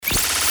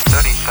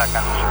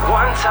seconds.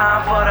 One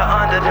time for the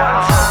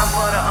underdog.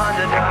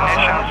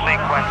 Ignition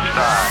sequence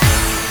start.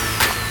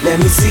 Let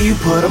me see you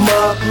put 'em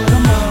up.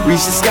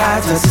 Reach the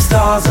sky, touch the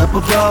stars up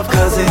above.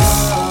 Cause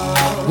it's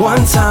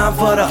one time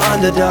for the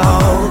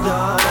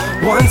underdog.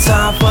 One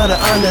time for the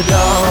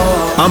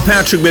underdog. I'm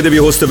Patrick Bede,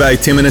 your host of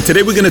iTeam, and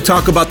today we're going to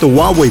talk about the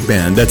Huawei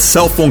ban, that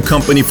cell phone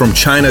company from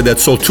China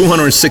that sold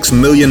 206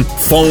 million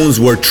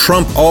phones, where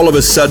Trump all of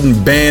a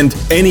sudden banned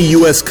any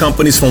U.S.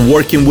 companies from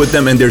working with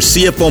them, and their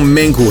CFO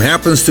Meng, who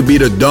happens to be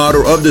the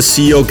daughter of the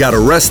CEO, got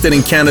arrested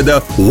in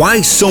Canada. Why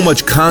so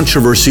much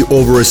controversy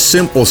over a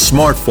simple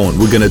smartphone?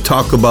 We're going to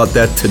talk about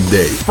that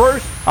today.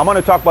 First, I'm going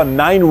to talk about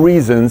 9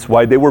 reasons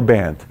why they were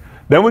banned.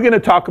 Then we're going to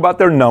talk about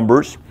their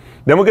numbers.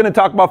 Then we're going to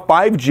talk about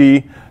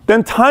 5G,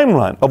 then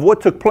timeline of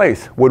what took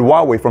place with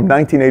Huawei from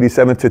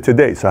 1987 to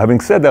today. So having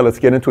said that, let's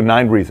get into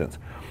 9 reasons.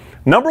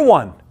 Number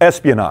 1,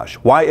 espionage.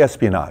 Why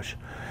espionage?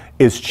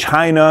 Is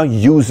China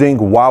using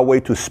Huawei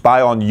to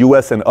spy on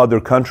U.S. and other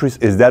countries?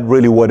 Is that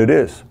really what it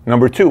is?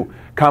 Number 2,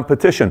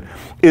 competition.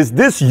 Is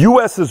this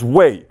U.S.'s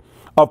way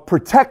of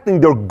protecting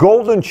their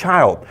golden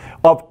child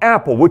of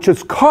Apple, which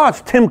has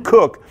caused Tim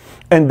Cook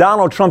and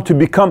Donald Trump to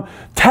become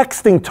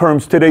texting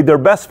terms today? They're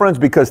best friends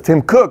because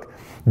Tim Cook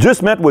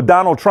just met with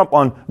Donald Trump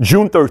on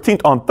June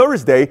 13th on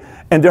Thursday,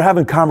 and they're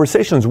having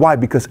conversations. Why?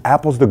 Because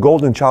Apple's the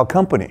golden child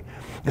company.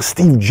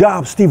 Steve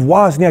Jobs, Steve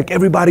Wozniak,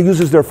 everybody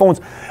uses their phones.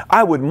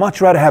 I would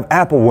much rather have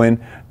Apple win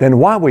than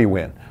Huawei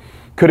win.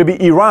 Could it be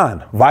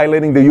Iran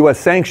violating the U.S.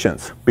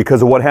 sanctions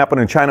because of what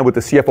happened in China with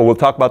the CFO? We'll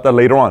talk about that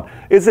later on.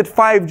 Is it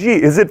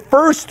 5G? Is it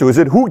first to? Is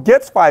it who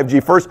gets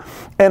 5G first?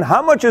 And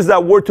how much is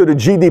that worth to the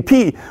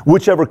GDP,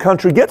 whichever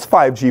country gets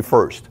 5G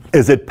first?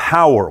 Is it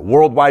power,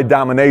 worldwide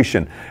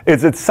domination?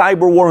 Is it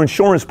cyber war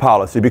insurance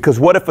policy? Because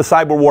what if a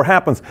cyber war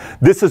happens?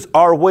 This is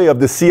our way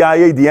of the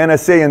CIA, the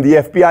NSA, and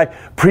the FBI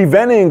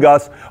preventing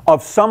us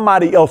of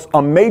somebody else,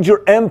 a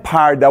major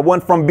empire that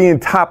went from being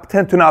top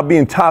 10 to now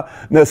being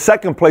the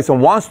second place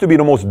and wants to be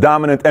the most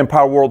dominant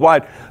empire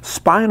worldwide,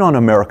 spying on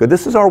America.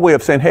 This is our way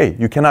of saying, hey,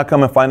 you cannot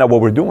come and find out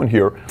what we're doing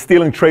here.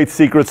 Stealing trade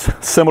secrets,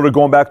 similar to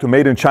going back to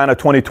Made in China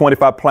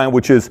 2025 plan,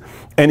 which is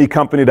any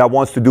company that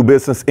wants to do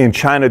business in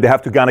China, they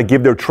have to kind of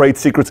give their trade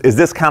secrets. Is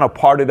this kind of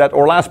part of that?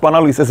 Or last but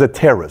not least, is it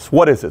terrorist?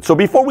 What is it? So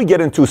before we get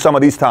into some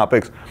of these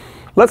topics,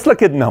 let's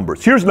look at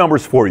numbers. Here's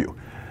numbers for you.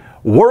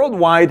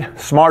 Worldwide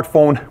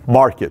smartphone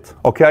market,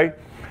 okay?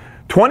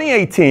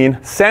 2018,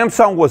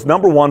 Samsung was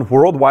number 1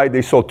 worldwide.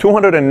 They sold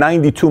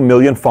 292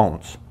 million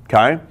phones,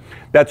 okay?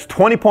 That's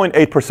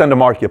 20.8% of the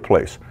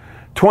marketplace.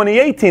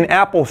 2018,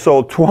 Apple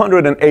sold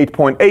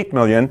 208.8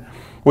 million,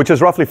 which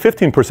is roughly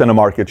 15% of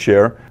market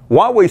share.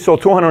 Huawei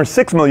sold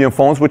 206 million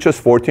phones, which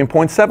is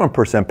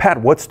 14.7%.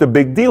 Pat, what's the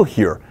big deal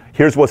here?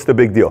 Here's what's the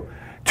big deal.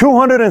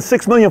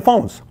 206 million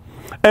phones.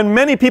 And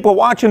many people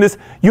watching this,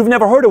 you've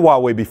never heard of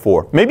Huawei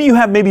before. Maybe you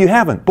have, maybe you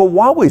haven't. But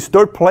Huawei's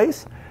third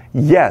place?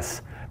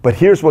 Yes. But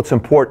here's what's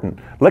important.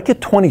 Look at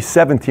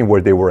 2017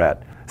 where they were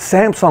at.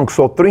 Samsung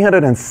sold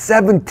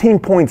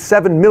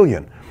 317.7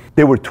 million.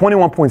 They were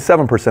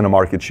 21.7% of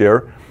market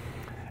share.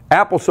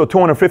 Apple sold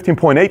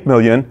 215.8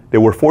 million. They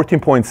were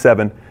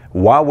 14.7.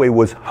 Huawei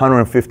was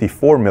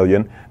 154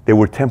 million. They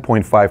were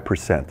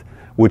 10.5%,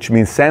 which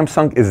means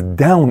Samsung is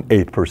down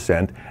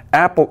 8%.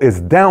 Apple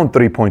is down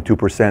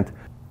 3.2%.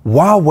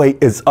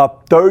 Huawei is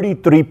up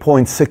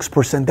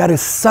 33.6%. That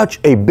is such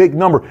a big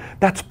number.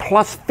 That's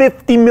plus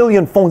 50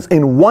 million phones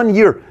in 1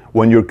 year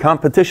when your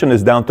competition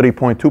is down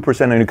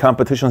 3.2% and your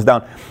competition is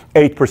down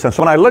 8%.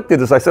 So when I looked at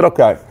this, I said,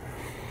 okay,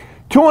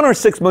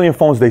 206 million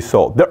phones they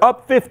sold. They're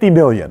up 50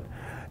 million.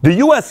 The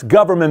U.S.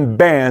 government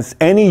bans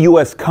any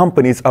U.S.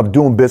 companies of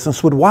doing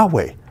business with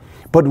Huawei.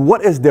 But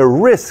what is their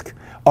risk?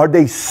 Are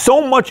they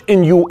so much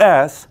in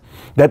U.S.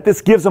 that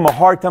this gives them a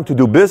hard time to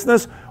do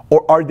business?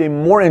 Or are they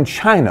more in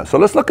China? So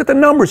let's look at the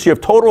numbers here of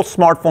total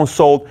smartphones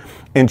sold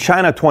in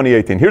China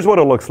 2018. Here's what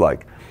it looks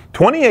like.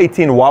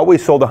 2018, Huawei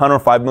sold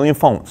 105 million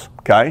phones,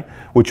 okay?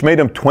 Which made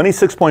them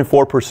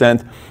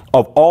 26.4%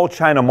 of all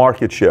China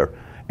market share.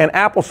 And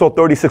Apple sold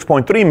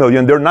 36.3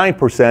 million, they're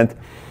 9%.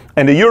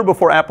 And the year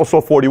before, Apple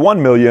sold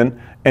 41 million.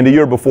 And the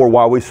year before,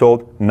 Huawei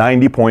sold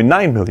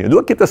 90.9 million.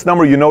 Look at this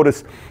number, you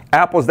notice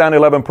Apple's down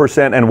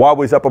 11% and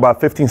Huawei's up about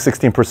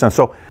 15-16%.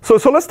 So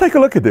let's take a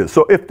look at this.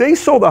 So if they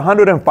sold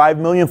 105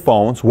 million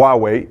phones,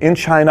 Huawei, in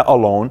China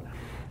alone,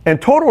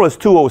 and total is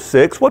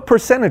 206, what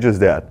percentage is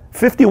that?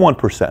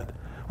 51%,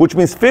 which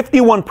means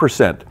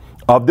 51%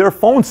 of their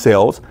phone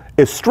sales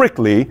is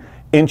strictly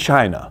in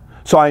China.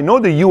 So I know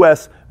the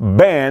U.S.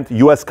 banned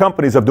U.S.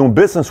 companies of doing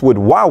business with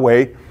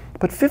Huawei,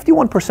 but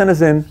 51%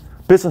 is in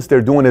business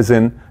they're doing is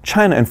in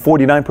China and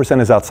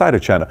 49% is outside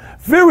of China.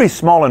 Very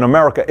small in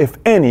America, if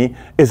any,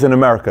 is in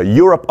America.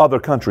 Europe, other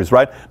countries,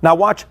 right? Now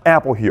watch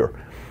Apple here.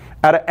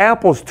 Out of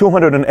Apple's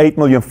 208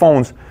 million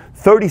phones,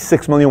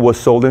 36 million was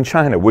sold in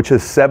China, which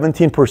is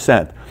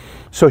 17%.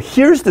 So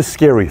here's the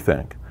scary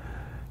thing.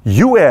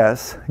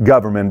 U.S.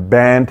 government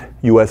banned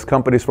U.S.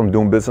 companies from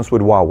doing business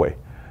with Huawei.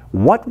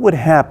 What would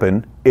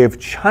happen if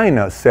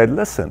China said,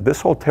 listen,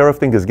 this whole tariff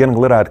thing is getting a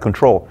little out of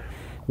control.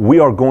 We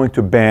are going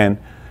to ban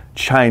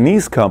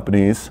Chinese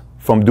companies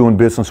from doing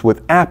business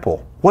with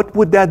Apple. What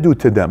would that do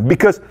to them?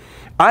 Because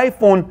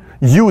iPhone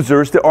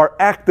users, there are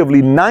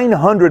actively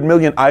 900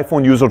 million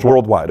iPhone users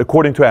worldwide,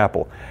 according to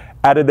Apple.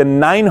 Out of the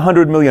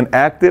 900 million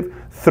active,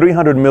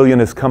 300 million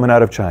is coming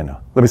out of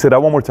China. Let me say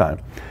that one more time.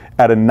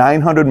 Out of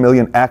 900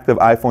 million active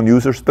iPhone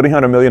users,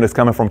 300 million is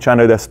coming from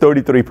China. That's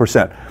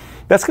 33%.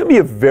 That's going to be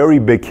a very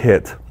big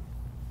hit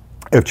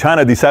if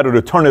China decided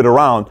to turn it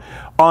around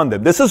on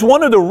them. This is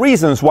one of the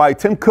reasons why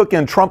Tim Cook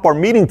and Trump are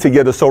meeting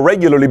together so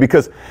regularly,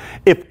 because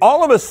if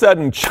all of a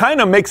sudden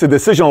China makes a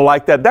decision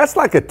like that, that's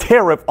like a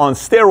tariff on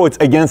steroids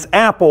against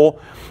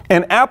Apple,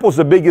 and Apple's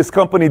the biggest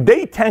company.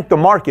 They tank the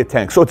market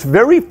tank. So it's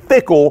very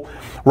fickle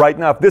right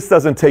now if this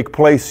doesn't take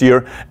place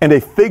here and they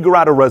figure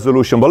out a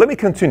resolution. But let me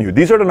continue.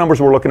 These are the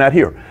numbers we're looking at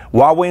here.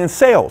 Huawei in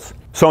sales.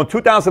 So in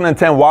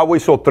 2010, Huawei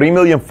sold 3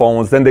 million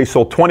phones. Then they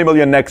sold 20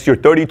 million next year,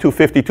 32,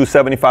 52,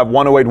 75,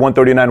 108,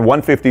 139,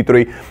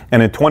 153.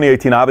 And in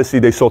 2018, obviously,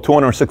 they sold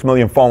 206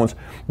 million phones.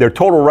 Their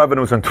total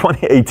revenues in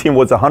 2018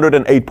 was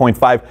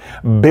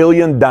 $108.5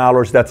 billion.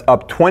 That's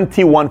up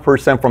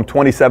 21% from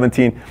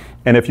 2017.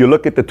 And if you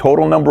look at the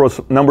total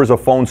numbers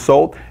of phones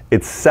sold,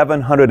 it's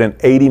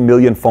 780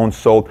 million phones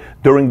sold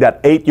during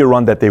that 8-year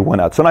run that they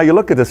went out. So now you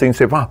look at this and you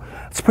say, wow,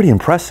 it's pretty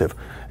impressive.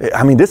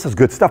 I mean, this is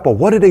good stuff, but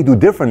what do they do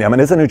differently? I mean,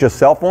 isn't it just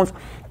cell phones?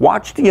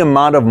 Watch the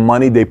amount of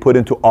money they put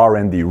into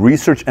R&D,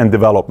 research and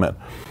development.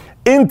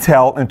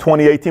 Intel in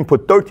 2018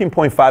 put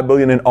 $13.5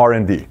 billion in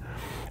R&D.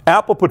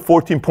 Apple put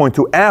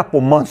 14.2.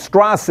 Apple,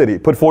 monstrosity,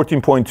 put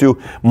 14.2.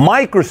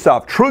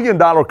 Microsoft, $1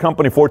 trillion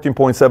company,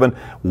 14.7.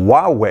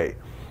 Huawei,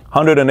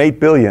 108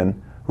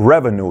 billion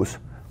revenues,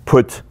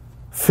 put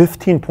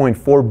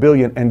 15.4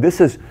 billion. And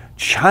this is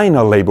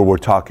China labor we're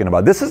talking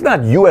about. This is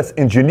not U.S.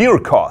 engineer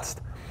cost.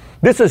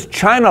 This is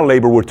China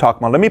labor we're talking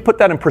about. Let me put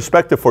that in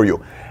perspective for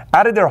you.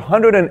 Out of their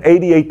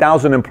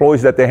 188,000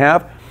 employees that they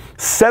have,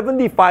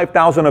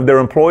 75,000 of their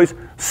employees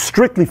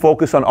strictly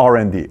focus on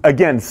R&D.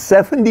 Again,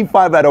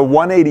 75 out of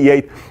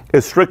 188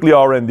 is strictly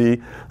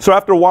R&D. So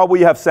after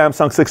Huawei, you have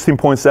Samsung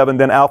 16.7,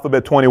 then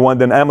Alphabet 21,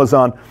 then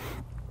Amazon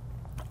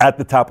at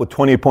the top with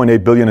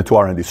 28.8 billion into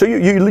R&D. So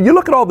you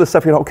look at all this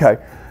stuff, you know, okay,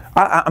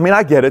 I mean,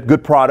 I get it,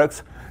 good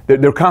products.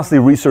 They're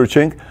constantly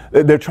researching.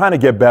 They're trying to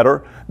get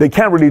better. They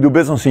can't really do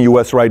business in the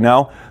U.S. right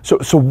now.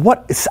 So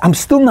what is, I'm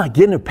still not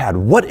getting it, Pat.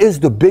 What is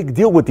the big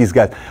deal with these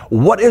guys?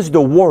 What is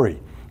the worry?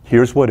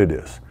 Here's what it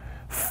is.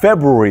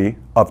 February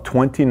of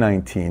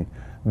 2019,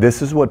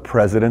 this is what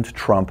President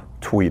Trump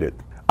tweeted.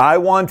 I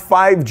want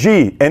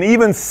 5G and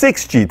even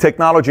 6G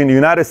technology in the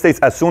United States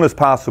as soon as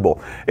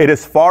possible. It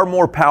is far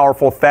more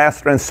powerful,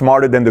 faster, and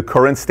smarter than the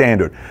current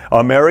standard.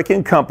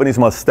 American companies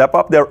must step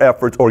up their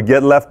efforts or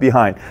get left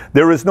behind.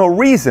 There is no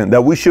reason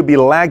that we should be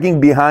lagging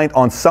behind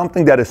on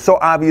something that is so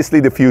obviously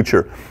the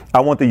future. I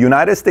want the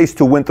United States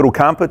to win through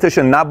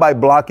competition, not by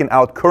blocking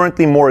out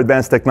currently more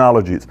advanced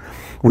technologies.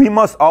 We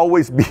must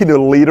always be the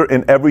leader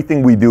in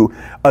everything we do,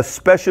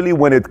 especially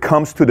when it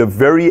comes to the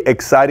very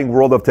exciting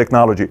world of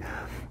technology.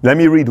 Let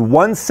me read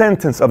one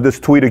sentence of this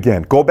tweet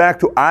again. Go back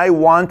to, I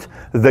want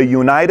the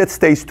United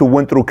States to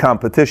win through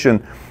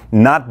competition,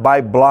 not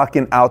by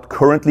blocking out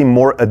currently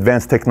more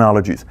advanced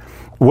technologies.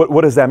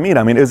 What does that mean?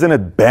 I mean, isn't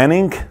it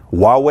banning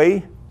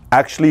Huawei,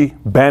 actually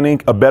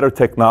banning a better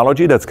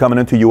technology that's coming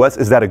into U.S.?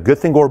 Is that a good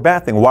thing or a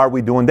bad thing? Why are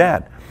we doing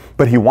that?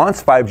 But he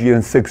wants 5G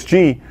and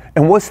 6G.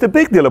 And what's the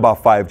big deal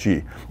about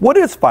 5G? What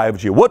is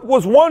 5G? What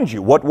was 1G?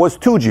 What was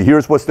 2G?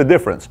 Here's what's the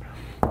difference.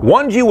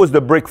 1G was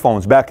the brick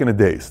phones back in the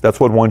days. That's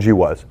what 1G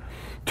was.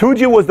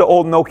 2G was the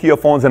old Nokia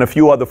phones and a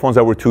few other phones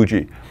that were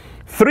 2G.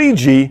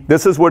 3G,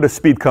 this is where the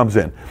speed comes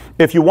in.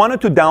 If you wanted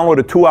to download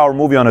a 2-hour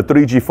movie on a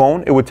 3G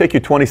phone, it would take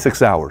you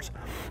 26 hours.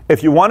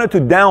 If you wanted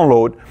to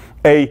download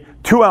a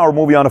 2-hour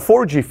movie on a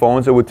 4G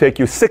phone, it would take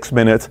you 6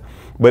 minutes.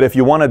 But if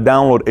you want to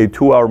download a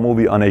 2-hour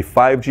movie on a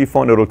 5G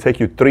phone, it'll take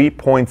you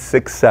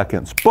 3.6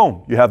 seconds.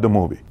 Boom, you have the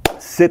movie.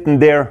 Sitting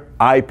there,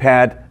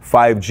 iPad,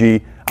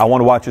 5G. I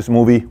want to watch this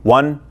movie.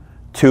 1,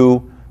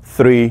 2,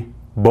 3,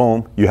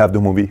 boom, you have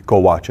the movie, go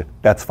watch it.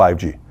 That's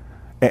 5G.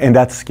 And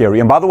that's scary.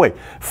 And by the way,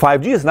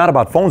 5G is not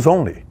about phones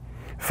only.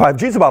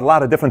 5G is about a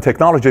lot of different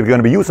technology they're going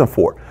to be using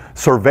for.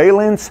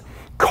 Surveillance,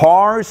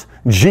 cars,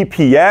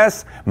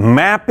 GPS,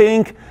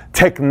 mapping,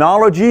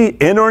 technology,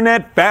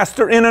 internet,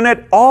 faster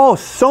internet,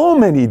 so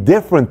many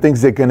different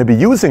things they're going to be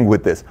using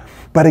with this.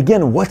 But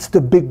again, what's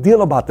the big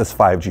deal about this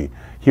 5G?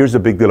 Here's the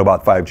big deal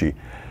about 5G.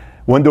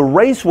 When the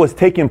race was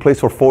taking place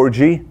for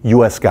 4G,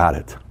 US got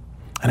it.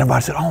 And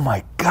everybody said, oh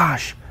my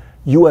gosh,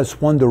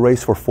 US won the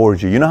race for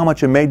 4G. You know how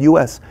much it made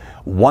US?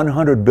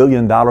 $100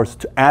 billion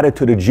to add it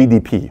to the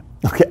GDP.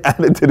 Okay,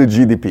 add it to the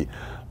GDP.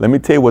 Let me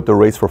tell you what the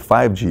race for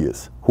 5G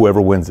is, whoever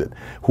wins it.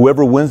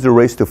 Whoever wins the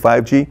race to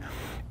 5G,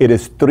 it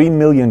is 3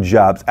 million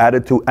jobs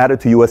added to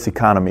US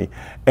economy,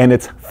 and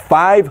it's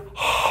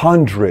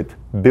 $500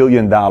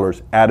 billion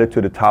added to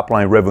the top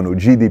line revenue,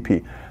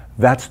 GDP.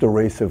 That's the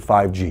race of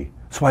 5G.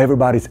 That's why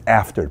everybody's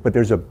after it. But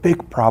there's a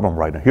big problem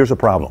right now. Here's a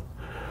problem.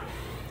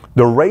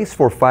 The race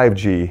for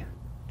 5G,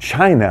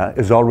 China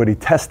is already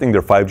testing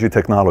their 5G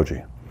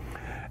technology.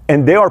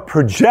 And they are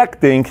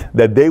projecting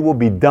that they will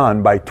be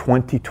done by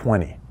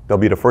 2020. They'll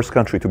be the first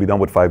country to be done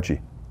with 5G,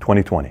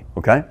 2020,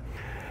 okay?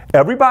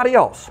 Everybody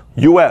else,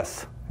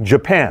 US,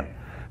 Japan,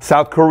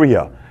 South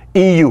Korea,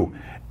 EU,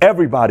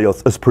 everybody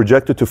else is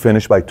projected to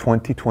finish by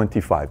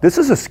 2025. This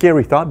is a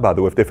scary thought, by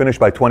the way, if they finish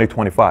by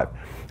 2025.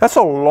 That's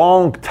a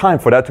long time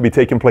for that to be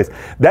taking place.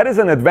 That is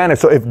an advantage.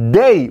 So if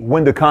they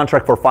win the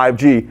contract for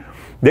 5G,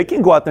 they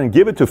can go out there and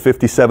give it to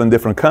 57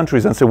 different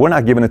countries and say, we're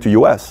not giving it to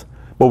US,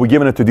 but we're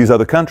giving it to these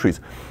other countries.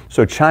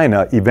 So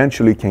China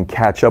eventually can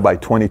catch up by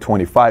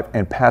 2025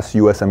 and pass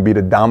US and be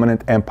the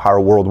dominant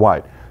empire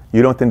worldwide.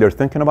 You don't think they're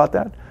thinking about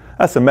that?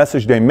 That's the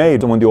message they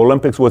made when the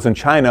Olympics was in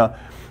China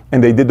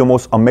and they did the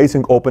most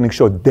amazing opening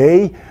show.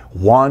 They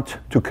want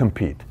to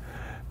compete.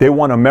 They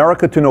want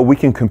America to know we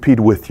can compete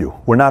with you.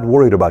 We're not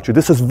worried about you.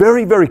 This is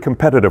very, very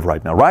competitive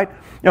right now, right?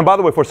 And by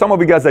the way, for some of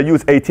you guys that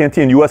use AT&T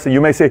in US,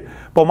 you may say,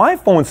 but my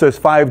phone says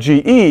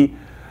 5GE.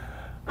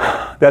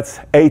 That's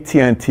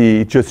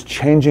AT&T just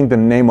changing the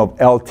name of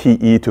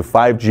LTE to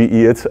 5GE.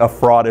 It's a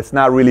fraud. It's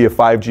not really a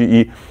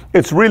 5GE.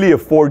 It's really a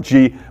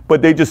 4G,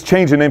 but they just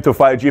changed the name to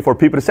 5G for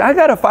people to say, I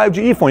got a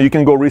 5GE phone. You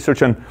can go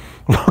research and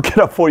look it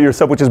up for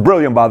yourself, which is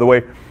brilliant, by the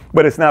way,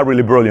 but it's not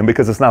really brilliant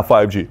because it's not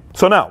 5G.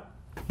 So now,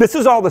 this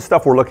is all the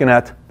stuff we're looking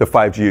at, the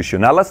 5G issue.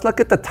 Now let's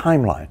look at the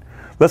timeline.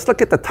 Let's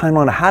look at the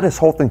timeline of how this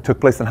whole thing took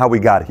place and how we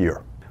got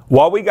here.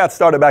 Huawei got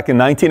started back in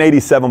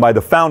 1987 by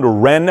the founder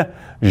Ren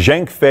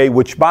Zhengfei,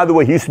 which, by the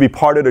way, he used to be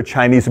part of the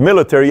Chinese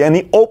military, and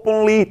he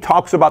openly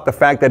talks about the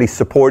fact that he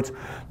supports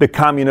the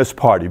Communist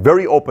Party.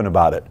 Very open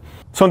about it.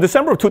 So in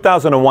December of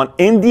 2001,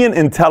 Indian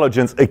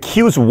intelligence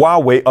accused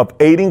Huawei of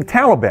aiding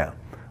Taliban.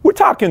 We're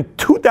talking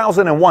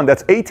 2001.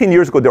 That's 18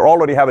 years ago. They're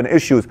already having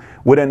issues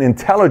with an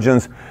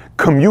intelligence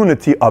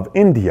community of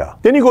India.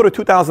 Then you go to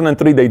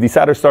 2003. They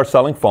decided to start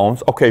selling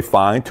phones. Okay,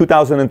 fine.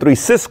 2003,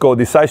 Cisco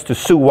decides to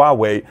sue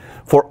Huawei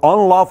for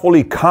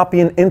unlawfully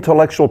copying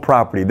intellectual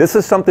property. This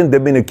is something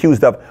they've been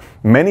accused of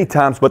many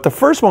times, but the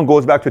first one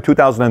goes back to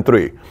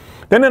 2003.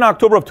 Then in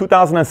October of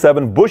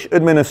 2007, Bush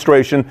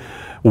administration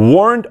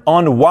warned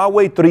on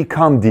Huawei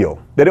 3Com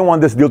deal. They didn't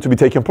want this deal to be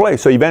taking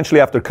place. So eventually,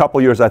 after a couple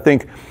years, I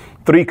think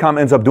 3Com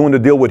ends up doing the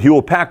deal with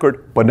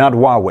Hewlett-Packard, but not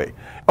Huawei.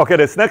 Okay,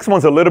 this next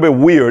one's a little bit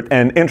weird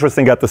and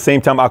interesting at the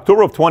same time.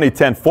 October of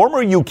 2010,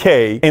 former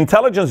UK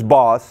intelligence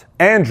boss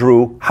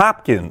Andrew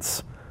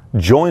Hopkins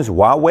joins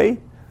Huawei.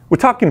 We're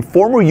talking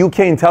former UK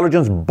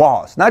intelligence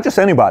boss, not just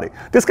anybody.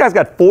 This guy's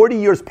got 40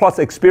 years plus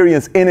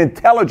experience in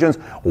intelligence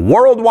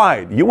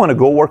worldwide. You want to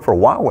go work for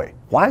Huawei.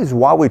 Why is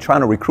Huawei trying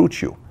to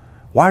recruit you?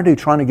 Why are they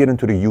trying to get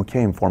into the UK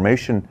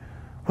information?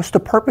 What's the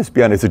purpose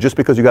behind it? Is it just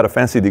because you got a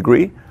fancy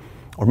degree?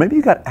 Or maybe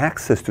you got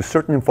access to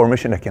certain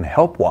information that can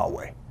help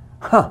Huawei.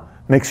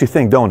 Makes you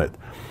think, don't it?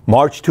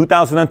 March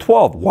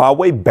 2012,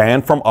 Huawei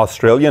banned from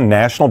Australian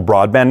National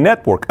Broadband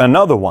Network.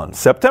 Another one.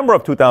 September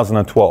of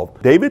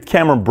 2012, David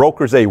Cameron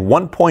brokers a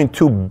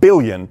 £1.2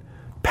 billion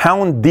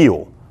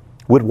deal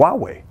with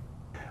Huawei.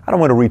 I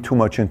don't want to read too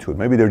much into it.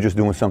 Maybe they're just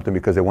doing something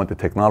because they want the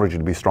technology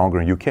to be stronger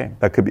in UK.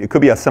 It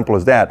could be as simple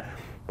as that.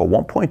 But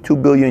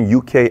 1.2 billion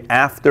UK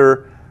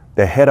after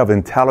the head of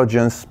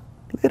intelligence,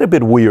 a little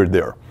bit weird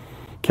there.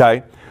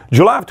 Okay.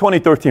 July of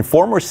 2013,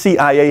 former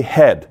CIA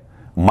head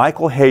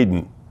Michael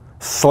Hayden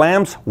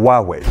slams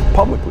Huawei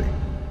publicly.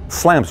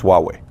 Slams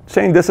Huawei,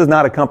 saying this is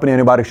not a company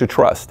anybody should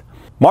trust.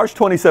 March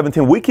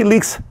 2017,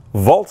 WikiLeaks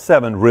Vault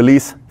 7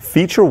 release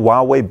feature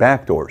Huawei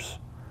backdoors.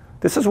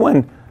 This is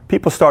when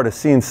people started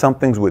seeing some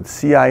things with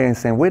CIA and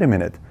saying, wait a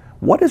minute,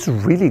 what is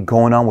really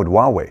going on with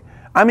Huawei?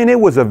 I mean, it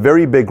was a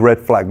very big red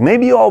flag.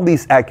 Maybe all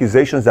these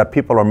accusations that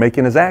people are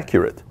making is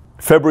accurate.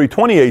 February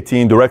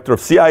 2018, director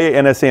of CIA,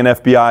 NSA, and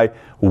FBI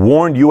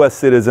warned U.S.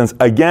 citizens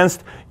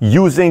against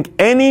using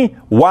any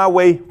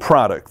Huawei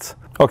products.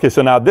 Okay,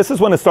 so now this is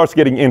when it starts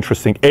getting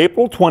interesting.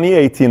 April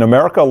 2018,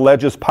 America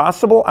alleges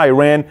possible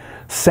Iran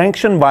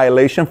sanction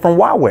violation from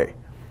Huawei.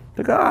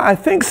 I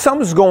think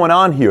something's going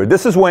on here.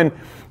 This is when,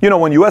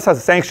 when U.S. has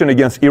a sanction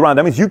against Iran,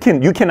 that means you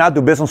cannot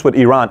do business with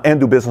Iran and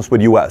do business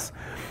with U.S.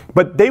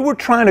 But they were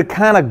trying to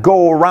kind of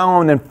go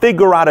around and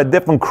figure out a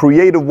different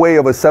creative way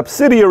of a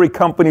subsidiary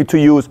company to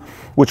use,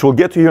 which we'll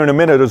get to here in a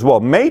minute as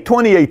well. May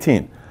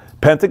 2018,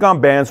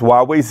 Pentagon bans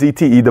Huawei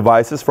ZTE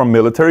devices from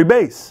military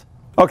base.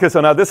 Okay,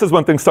 so now this is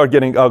when things start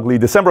getting ugly.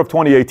 December of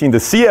 2018, the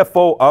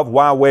CFO of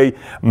Huawei,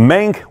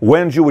 Meng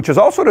Wanzhou, which is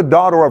also the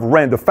daughter of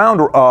Ren, the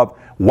founder of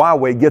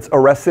Huawei, gets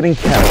arrested in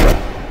Canada.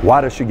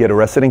 Why does she get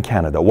arrested in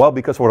Canada? Well,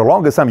 because for the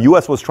longest time,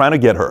 U.S. was trying to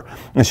get her,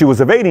 and she was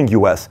evading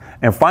U.S.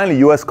 And finally,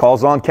 U.S.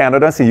 calls on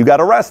Canada and says, you got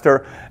to arrest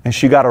her, and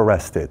she got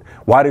arrested.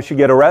 Why did she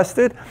get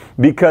arrested?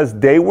 Because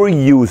they were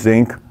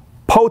using,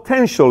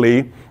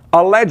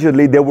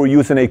 allegedly, they were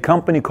using a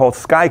company called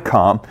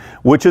Skycom,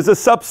 which is a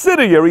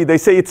subsidiary. They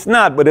say it's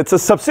not, but it's a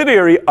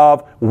subsidiary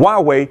of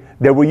Huawei.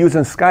 They were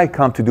using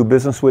Skycom to do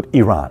business with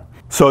Iran.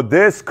 So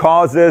this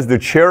causes the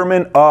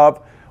chairman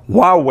of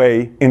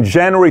Huawei in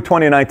January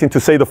 2019 to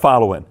say the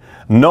following: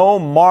 no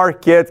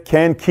market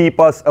can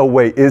keep us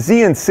away. Is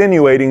he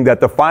insinuating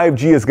that the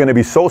 5G is going to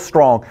be so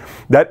strong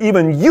that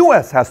even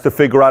U.S. has to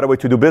figure out a way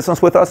to do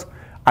business with us?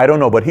 I don't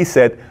know, but he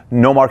said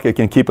no market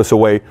can keep us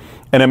away.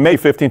 And in May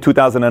 15,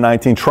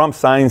 2019, Trump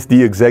signs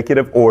the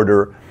executive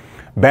order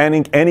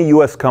banning any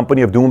U.S.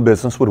 company of doing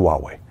business with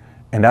Huawei.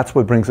 And that's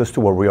what brings us to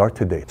where we are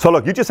today. So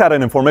look, you just had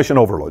an information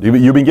overload.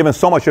 You've been given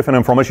so much different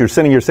information. You're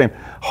sitting here saying,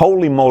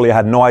 holy moly, I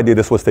had no idea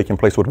this was taking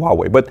place with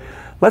Huawei. But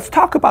let's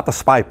talk about the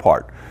spy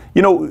part.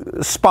 You know,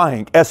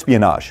 spying,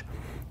 espionage.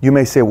 You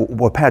may say,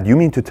 well, Pat, you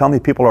mean to tell me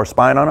people are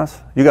spying on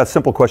us? You got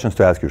simple questions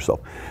to ask yourself.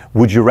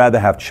 Would you rather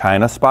have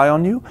China spy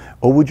on you,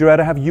 or would you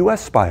rather have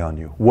U.S. spy on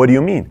you? What do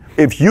you mean?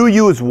 If you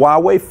use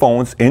Huawei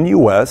phones in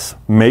U.S.,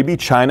 maybe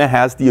China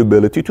has the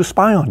ability to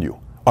spy on you.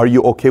 Are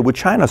you okay with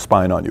China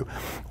spying on you?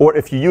 Or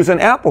if you use an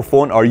Apple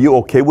phone, are you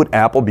okay with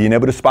Apple being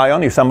able to spy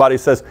on you? Somebody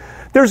says,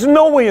 there's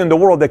no way in the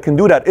world that can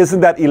do that.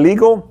 Isn't that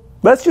illegal?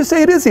 Let's just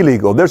say it is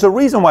illegal. There's a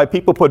reason why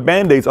people put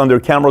Band-Aids on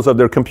their cameras of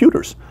their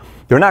computers.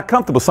 They're not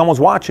comfortable. Someone's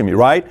watching me,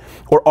 right?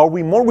 Or are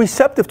we more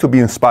receptive to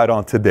being spied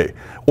on today?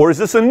 Or is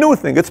this a new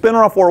thing? It's been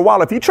around for a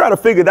while. If you try to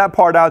figure that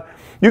part out,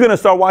 you're going to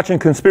start watching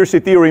conspiracy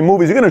theory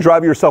movies. You're going to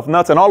drive yourself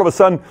nuts, and all of a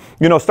sudden,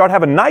 start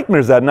having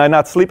nightmares that night,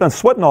 not sleeping,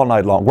 sweating all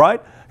night long,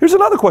 right? Here's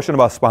another question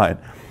about spying.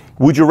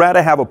 Would you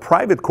rather have a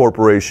private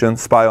corporation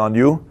spy on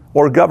you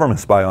or a government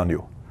spy on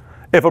you?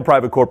 If a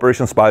private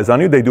corporation spies on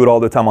you, they do it all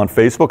the time on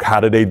Facebook. How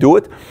do they do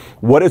it?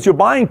 What is your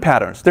buying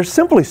patterns? They're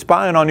simply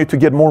spying on you to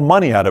get more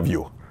money out of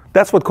you.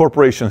 That's what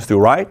corporations do,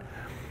 right?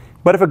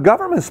 But if a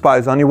government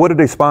spies on you, what do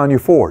they spy on you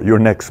for? Your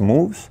next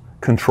moves?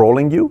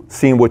 Controlling you?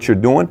 Seeing what you're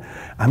doing?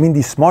 I mean,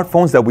 these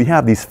smartphones that we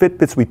have, these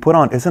Fitbits we put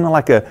on, isn't it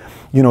like a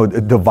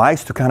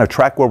device to kind of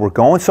track where we're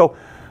going? So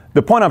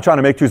the point I'm trying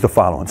to make to you is the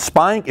following.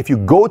 Spying, if you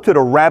go to the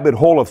rabbit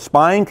hole of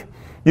spying,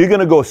 you're going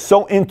to go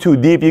so in too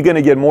deep, you're going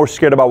to get more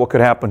scared about what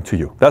could happen to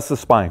you. That's the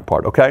spying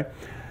part, okay?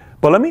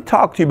 But let me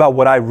talk to you about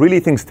what I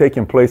really think is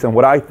taking place and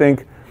what I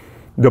think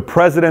the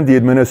president, the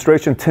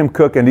administration, Tim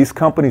Cook, and these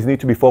companies need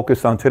to be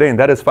focused on today, and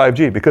that is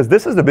 5G, because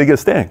this is the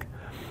biggest thing.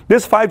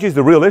 This 5G is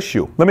the real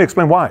issue. Let me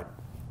explain why.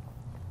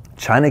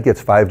 China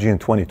gets 5G in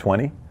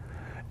 2020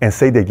 and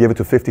say they give it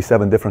to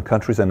 57 different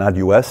countries and not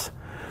U.S.,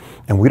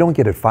 and we don't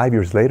get it 5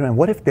 years later. And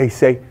what if they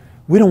say,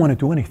 we don't want to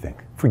do anything,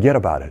 forget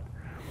about it.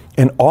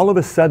 And all of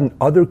a sudden,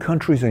 other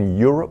countries in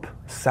Europe,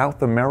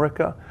 South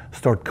America,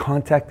 start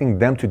contacting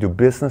them to do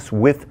business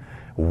with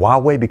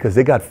Huawei because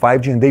they got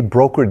 5G and they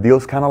brokered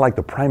deals, kind of like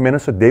the Prime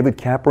Minister, David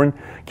Cameron.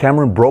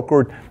 Cameron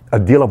brokered a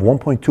deal of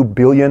 1.2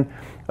 billion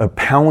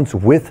pounds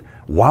with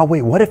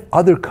Huawei. What if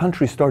other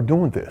countries start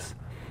doing this?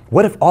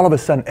 What if all of a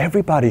sudden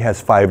everybody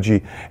has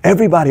 5G,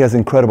 everybody has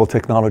incredible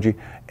technology,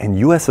 and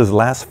US's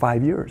last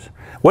 5 years?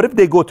 What if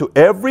they go to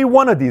every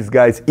one of these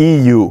guys,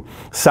 EU,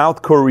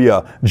 South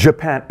Korea,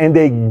 Japan, and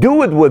they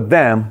do it with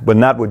them, but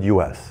not with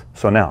US?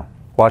 So now,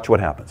 watch what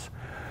happens.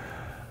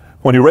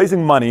 When you're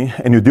raising money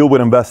and you deal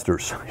with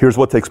investors, here's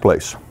what takes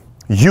place.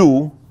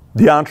 You,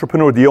 the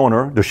entrepreneur, the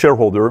owner, the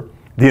shareholder,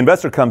 the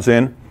investor comes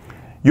in,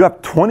 you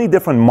have 20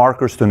 different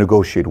markers to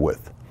negotiate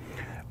with.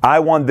 I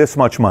want this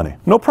much money.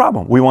 No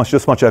problem. We want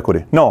this much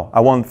equity. No, I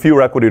want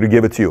fewer equity to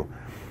give it to you.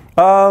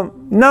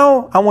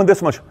 No, I want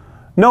this much.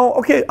 No,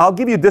 okay, I'll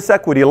give you this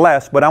equity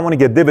less, but I want to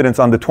get dividends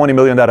on the 20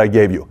 million that I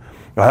gave you.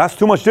 Well, that's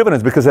too much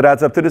dividends because it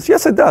adds up to this.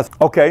 Yes, it does.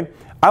 Okay,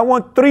 I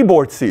want 3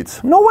 board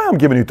seats. No way I'm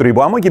giving you 3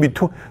 board. I'm going to give you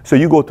 2. So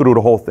you go through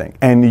the whole thing.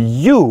 And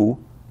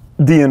you,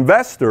 the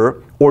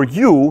investor, or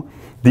you,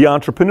 the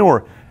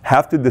entrepreneur,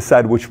 have to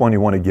decide which one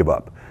you want to give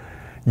up.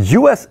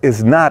 U.S.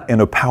 is not in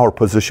a power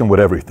position with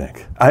everything.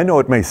 I know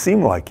it may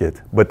seem like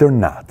it, but they're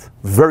not.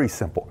 Very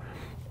simple.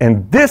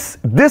 And this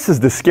is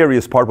the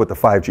scariest part with the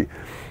 5G.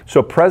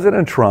 So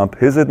President Trump,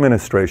 his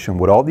administration,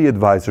 with all the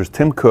advisors,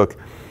 Tim Cook,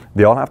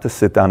 they all have to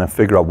sit down and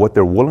figure out what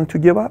they're willing to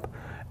give up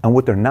and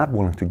what they're not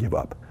willing to give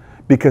up.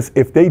 Because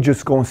if they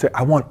just go and say,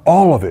 I want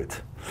all of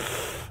it,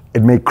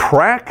 it may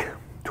crack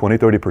 20,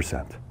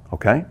 30%,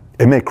 okay?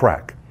 It may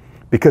crack.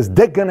 Because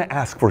they're going to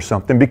ask for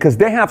something, because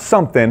they have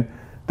something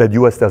that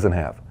U.S. doesn't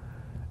have.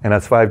 And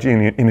that's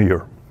 5G in a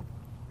year.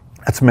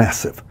 That's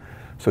massive.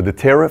 So the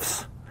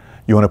tariffs,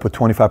 you want to put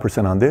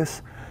 25% on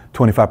this,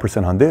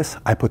 25% on this,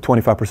 I put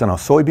 25% on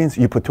soybeans,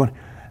 you put 20.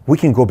 We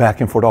can go back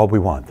and forth all we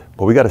want.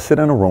 But we got to sit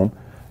in a room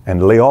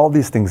and lay all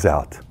these things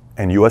out.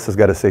 And U.S. has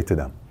got to say to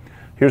them,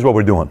 here's what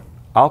we're doing.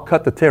 I'll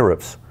cut the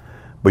tariffs,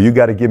 but you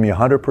got to give me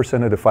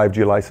 100% of the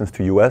 5G license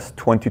to U.S.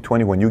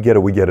 2020. When you get it,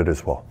 we get it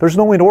as well. There's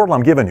no way in the world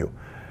I'm giving you.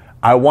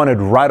 I want it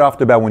right off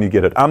the bat when you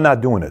get it. I'm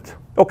not doing it.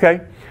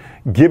 Okay,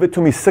 give it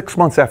to me 6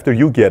 months after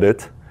you get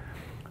it,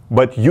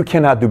 but you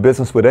cannot do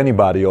business with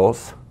anybody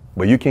else,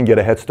 but you can get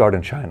a head start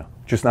in China,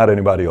 just not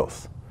anybody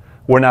else.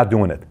 We're not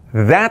doing it.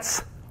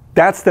 That's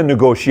the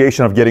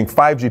negotiation of getting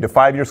 5G to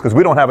 5 years, because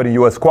we don't have any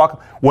U.S.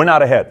 Qualcomm. We're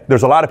not ahead.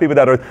 There's a lot of people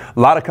a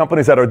lot of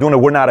companies that are doing it.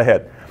 We're not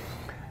ahead.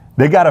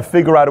 They got to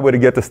figure out a way to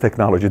get this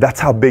technology. That's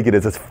how big it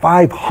is. It's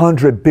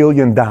 $500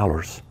 billion.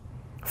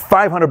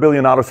 $500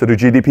 billion to the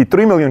GDP,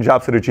 3 million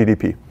jobs to the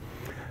GDP.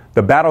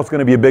 The battle's going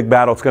to be a big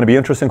battle. It's going to be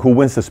interesting who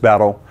wins this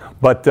battle.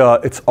 But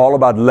it's all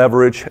about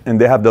leverage,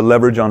 and they have the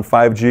leverage on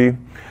 5G.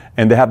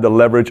 and they have the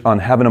leverage on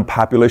having a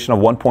population of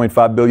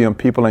 1.5 billion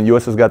people, and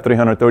US has got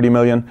 330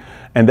 million,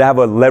 and they have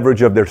a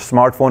leverage of their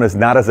smartphone is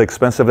not as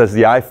expensive as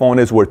the iPhone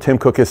is, where Tim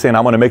Cook is saying,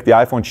 I'm going to make the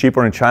iPhone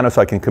cheaper in China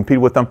so I can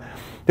compete with them.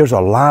 There's a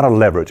lot of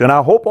leverage, and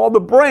I hope all the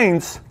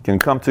brains can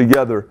come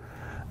together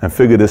and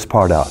figure this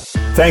part out.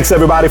 Thanks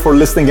everybody for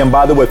listening. And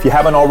by the way, if you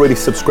haven't already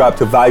subscribed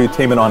to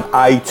Valuetainment on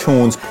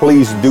iTunes,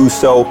 please do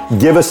so.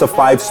 Give us a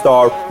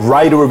 5-star,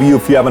 write a review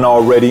if you haven't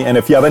already. And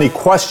if you have any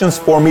questions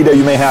for me that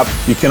you may have,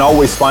 you can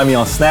always find me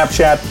on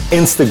Snapchat,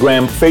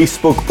 Instagram,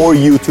 Facebook, or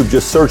YouTube.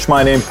 Just search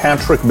my name,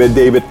 Patrick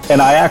Bet-David.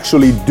 And I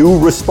actually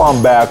do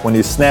respond back when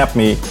you snap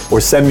me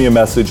or send me a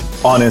message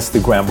on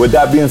Instagram. With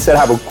that being said,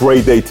 have a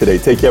great day today.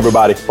 Take care,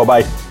 everybody.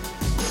 Bye-bye.